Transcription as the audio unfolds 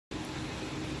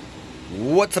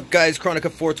What's up, guys?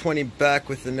 Chronica420 back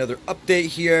with another update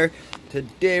here.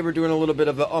 Today we're doing a little bit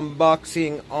of an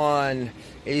unboxing on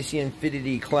AC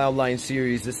Infinity Cloudline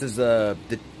series. This is the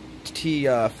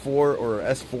T4 or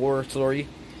S4, sorry.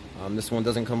 This one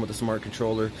doesn't come with a smart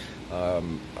controller.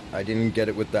 I didn't get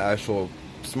it with the actual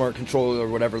smart controller or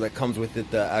whatever that comes with it,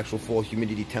 the actual full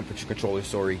humidity temperature controller,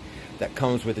 sorry, that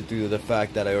comes with it due to the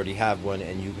fact that I already have one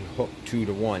and you can hook 2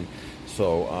 to 1.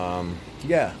 So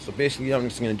yeah, so basically I'm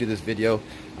just going to do this video.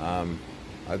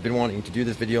 I've been wanting to do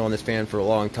this video on this fan for a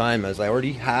long time, as I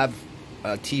already have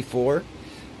a T4.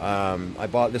 I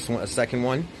bought this one, a second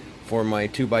one, for my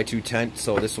 2x2 tent,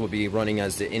 so this will be running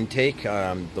as the intake.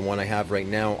 The one I have right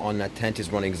now on that tent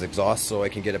is running as exhaust, so I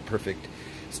can get a perfect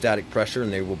static pressure,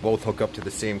 and they will both hook up to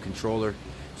the same controller,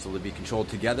 so they'll be controlled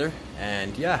together,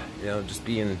 and yeah, you know, just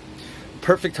be in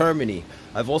perfect harmony.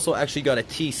 I've also actually got a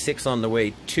T6 on the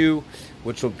way too,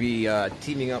 which will be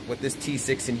teaming up with this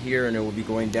T6 in here, and it will be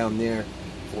going down there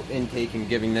for intake and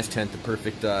giving this tent the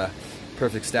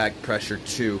perfect static pressure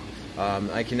too.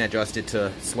 I can adjust it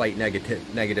to slight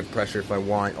negative pressure if I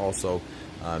want, also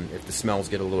if the smells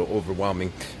get a little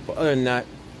overwhelming. But other than that,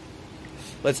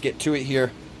 let's get to it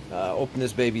here. Open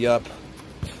this baby up.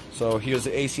 So here's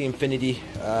the AC Infinity,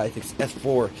 I think it's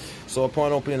S4. So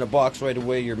upon opening the box right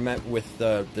away, you're met with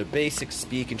the basic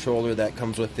speed controller that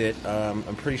comes with it.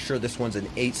 I'm pretty sure this one's an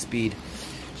 8-speed,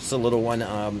 just a little one.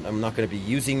 I'm not going to be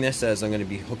using this, as I'm going to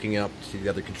be hooking up to the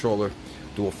other controller,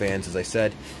 dual fans, as I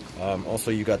said.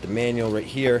 Also, you got the manual right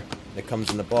here that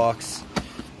comes in the box.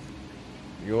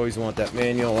 You always want that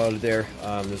manual out of there.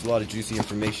 There's a lot of juicy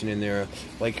information in there,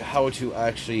 like how to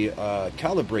actually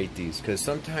calibrate these, because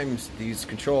sometimes these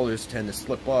controllers tend to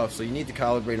slip off, so you need to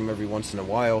calibrate them every once in a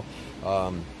while,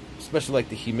 especially like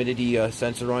the humidity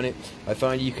sensor on it. I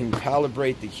find you can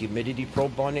calibrate the humidity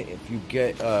probe on it if you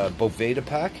get a Boveda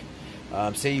pack.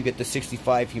 Say you get the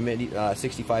 65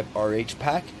 RH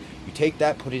pack. You take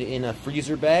that, put it in a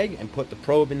freezer bag, and put the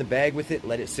probe in the bag with it.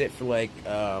 Let it sit for like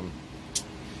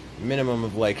minimum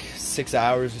of like 6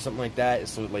 hours or something like that,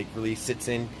 so it like really sits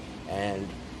in, and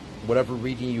whatever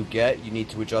reading you get, you need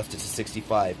to adjust it to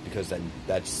 65, because then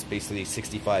that's basically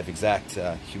 65 exact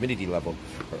humidity level,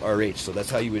 or RH. So that's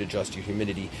how you would adjust your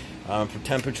humidity. For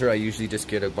temperature, I usually just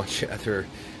get a bunch of other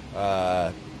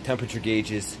temperature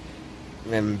gauges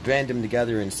and band them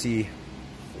together and see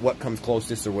what comes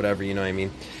closest or whatever, you know what I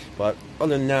mean. But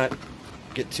other than that,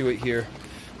 get to it here.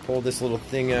 Pull this little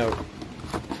thing out.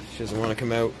 She doesn't want to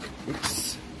come out.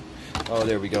 Oops. Oh,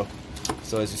 there we go.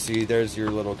 So as you see, there's your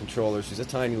little controller. She's a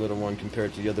tiny little one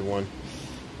compared to the other one.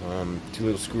 2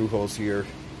 little screw holes here.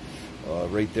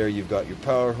 Right there you've got your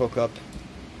power hookup,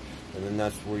 and then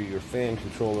that's where your fan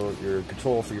controller, your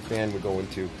control for your fan would go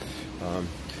into.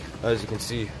 As you can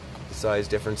see, the size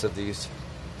difference of these,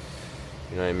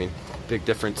 you know what I mean, big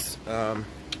difference.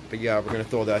 But yeah, we're going to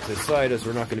throw that to the side, as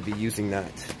we're not going to be using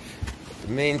that. The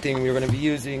main thing we're going to be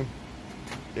using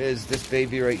is this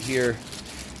baby right here,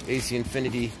 AC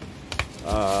Infinity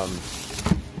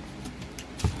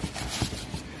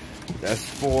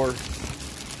S4.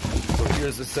 So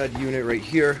here's the said unit right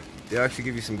here. They actually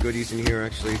give you some goodies in here.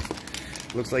 Actually,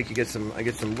 looks like you get some. I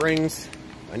get some rings.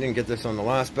 I didn't get this on the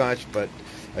last batch, but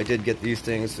I did get these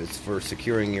things. It's for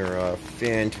securing your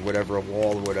fan to whatever, a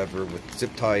wall or whatever, with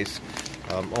zip ties.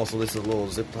 Also, this is a little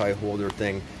zip tie holder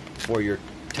thing for your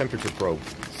temperature probe,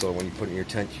 so when you put it in your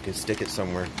tent, you can stick it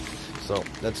somewhere. So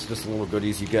that's just a little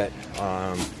goodies you get.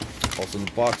 Also in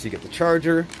the box, you get the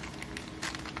charger.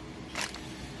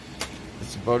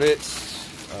 That's about it.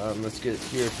 Let's get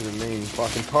here to the main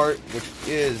fucking part, which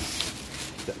is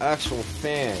the actual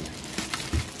fan.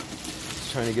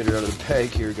 Just trying to get it out of the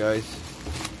bag here, guys.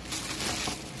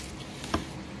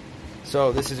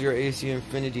 So this is your AC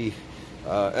Infinity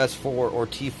S4 or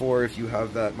T4 if you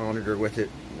have that monitor with it.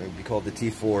 It would be called the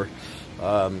T4.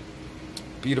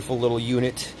 Beautiful little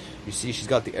unit. You see she's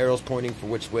got the arrows pointing for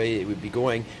which way it would be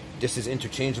going. This is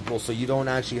interchangeable, so you don't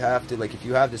actually have to, like if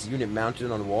you have this unit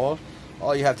mounted on the wall,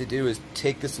 all you have to do is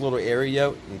take this little area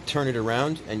out and turn it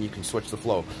around, and you can switch the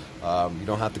flow. You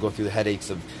don't have to go through the headaches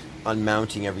of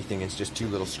unmounting everything. It's just 2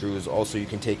 little screws. Also, you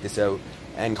can take this out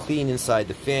and clean inside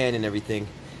the fan and everything.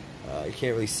 You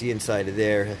can't really see inside of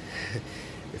there.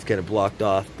 It's kind of blocked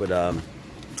off, but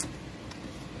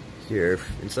here,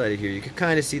 inside of here, you can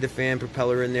kind of see the fan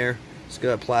propeller in there. It's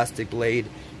got a plastic blade.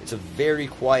 It's a very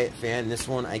quiet fan. This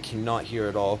one I cannot hear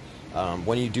at all.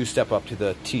 When you do step up to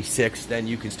the T6, then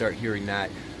you can start hearing that.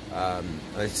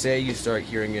 I'd say you start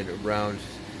hearing it around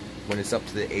when it's up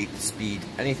to the 8th speed.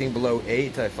 Anything below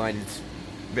 8, I find it's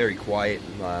very quiet,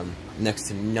 next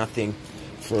to nothing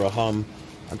for a hum.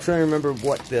 I'm trying to remember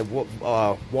what the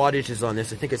wattage is on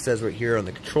this. I think it says right here on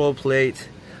the control plate,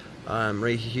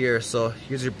 right here. So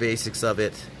here's your basics of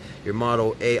it. Your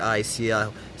model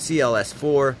AICL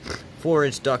CLS4,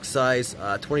 4-inch duct size,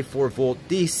 24 volt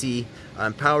DC.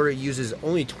 Power uses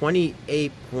only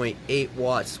 28.8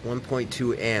 watts,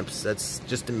 1.2 amps. That's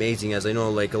just amazing, as I know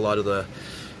like a lot of the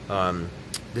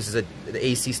the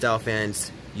AC style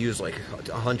fans use like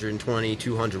 120,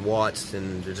 200 watts,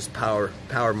 and they're just power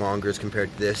mongers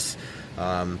compared to this.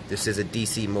 This is a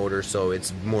DC motor, so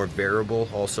it's more variable.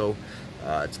 Also,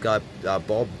 it's got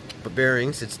ball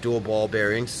bearings. It's dual ball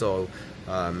bearings, so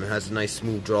it has a nice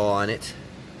smooth draw on it.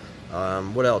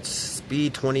 What else?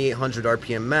 Speed 2800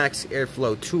 RPM max,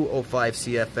 airflow 205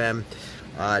 CFM.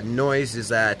 Noise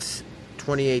is at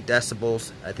 28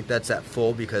 decibels. I think that's at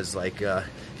full, because like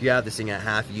if you have this thing at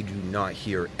half, you do not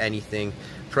hear anything.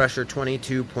 Pressure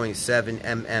 22.7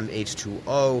 mm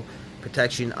H2O.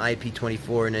 Protection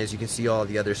IP24, and as you can see, all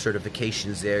the other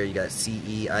certifications there. You got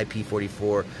CE,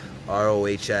 IP44,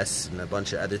 ROHS, and a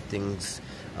bunch of other things.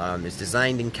 It's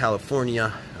designed in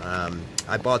California.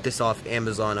 I bought this off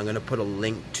Amazon. I'm gonna put a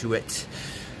link to it.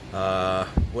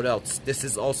 What else? This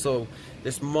is also,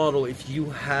 this model, if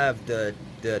you have the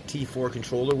T4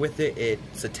 controller with it,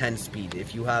 it's a 10 speed.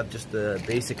 If you have just the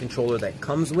basic controller that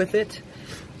comes with it,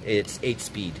 it's 8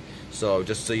 speed. So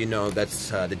just so you know,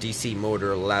 that's the DC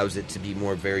motor allows it to be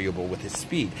more variable with its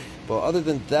speed. But other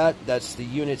than that, that's the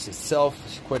unit itself.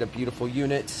 It's quite a beautiful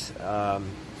unit.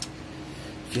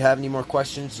 If you have any more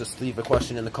questions, just leave a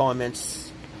question in the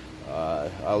comments.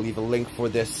 I'll leave a link for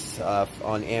this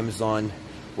on Amazon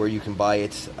where you can buy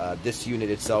it. This unit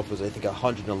itself was, I think,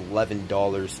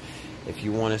 $111. If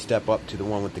you want to step up to the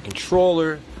one with the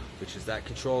controller, which is that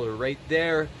controller right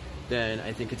there, then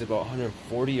I think it's about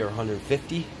 140 or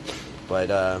 150. But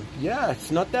yeah,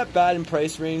 it's not that bad in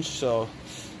price range. So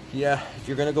yeah, if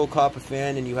you're gonna go cop a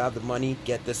fan and you have the money,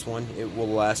 get this one. It will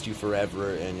last you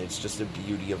forever, and it's just a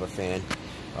beauty of a fan.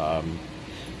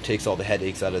 Takes all the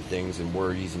headaches out of things and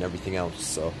worries and everything else.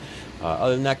 So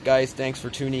other than that, guys, thanks for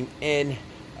tuning in.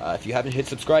 If you haven't hit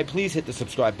subscribe, please hit the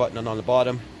subscribe button on the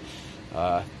bottom.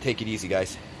 Take it easy,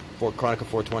 guys. For Chronica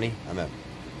 420, I'm out.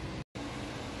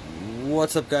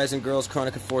 What's up, guys and girls?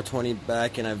 Chronica 420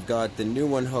 back, and I've got the new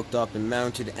one hooked up and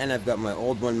mounted, and I've got my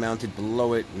old one mounted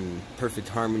below it in perfect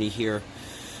harmony here.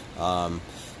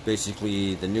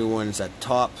 Basically, the new one's at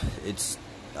top. It's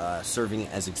serving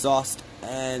as exhaust,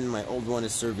 and my old one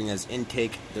is serving as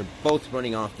intake. They're both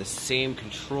running off the same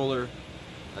controller,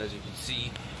 as you can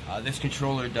see. This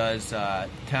controller does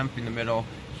temp in the middle,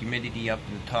 humidity up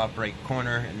in the top right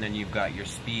corner, and then you've got your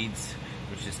speeds,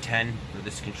 which is 10 for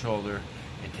this controller.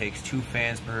 It takes 2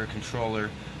 fans per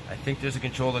controller. I think there's a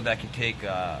controller that can take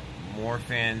more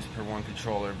fans per one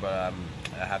controller, but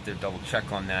I have to double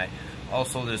check on that.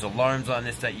 Also, there's alarms on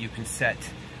this that you can set.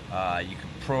 You can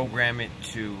program it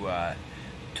to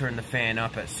turn the fan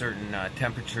up at certain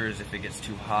temperatures if it gets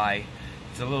too high.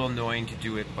 It's a little annoying to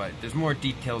do it, but there's more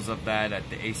details of that at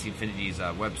the AC Infinity's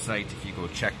website if you go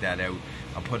check that out.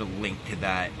 I'll put a link to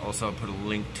that. Also, I'll put a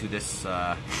link to this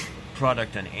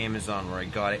product on Amazon where I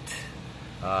got it.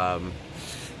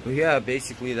 But yeah,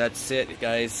 basically that's it,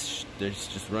 guys. They're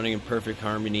just running in perfect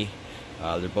harmony.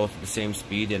 They're both at the same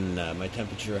speed, and my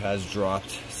temperature has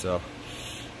dropped, so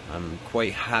I'm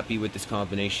quite happy with this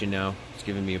combination now. It's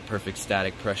giving me a perfect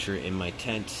static pressure in my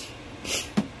tent.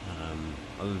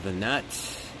 Other than that,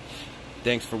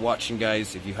 thanks for watching,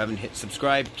 guys. If you haven't hit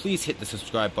subscribe, please hit the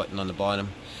subscribe button on the bottom.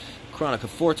 Chronica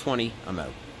 420, I'm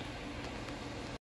out.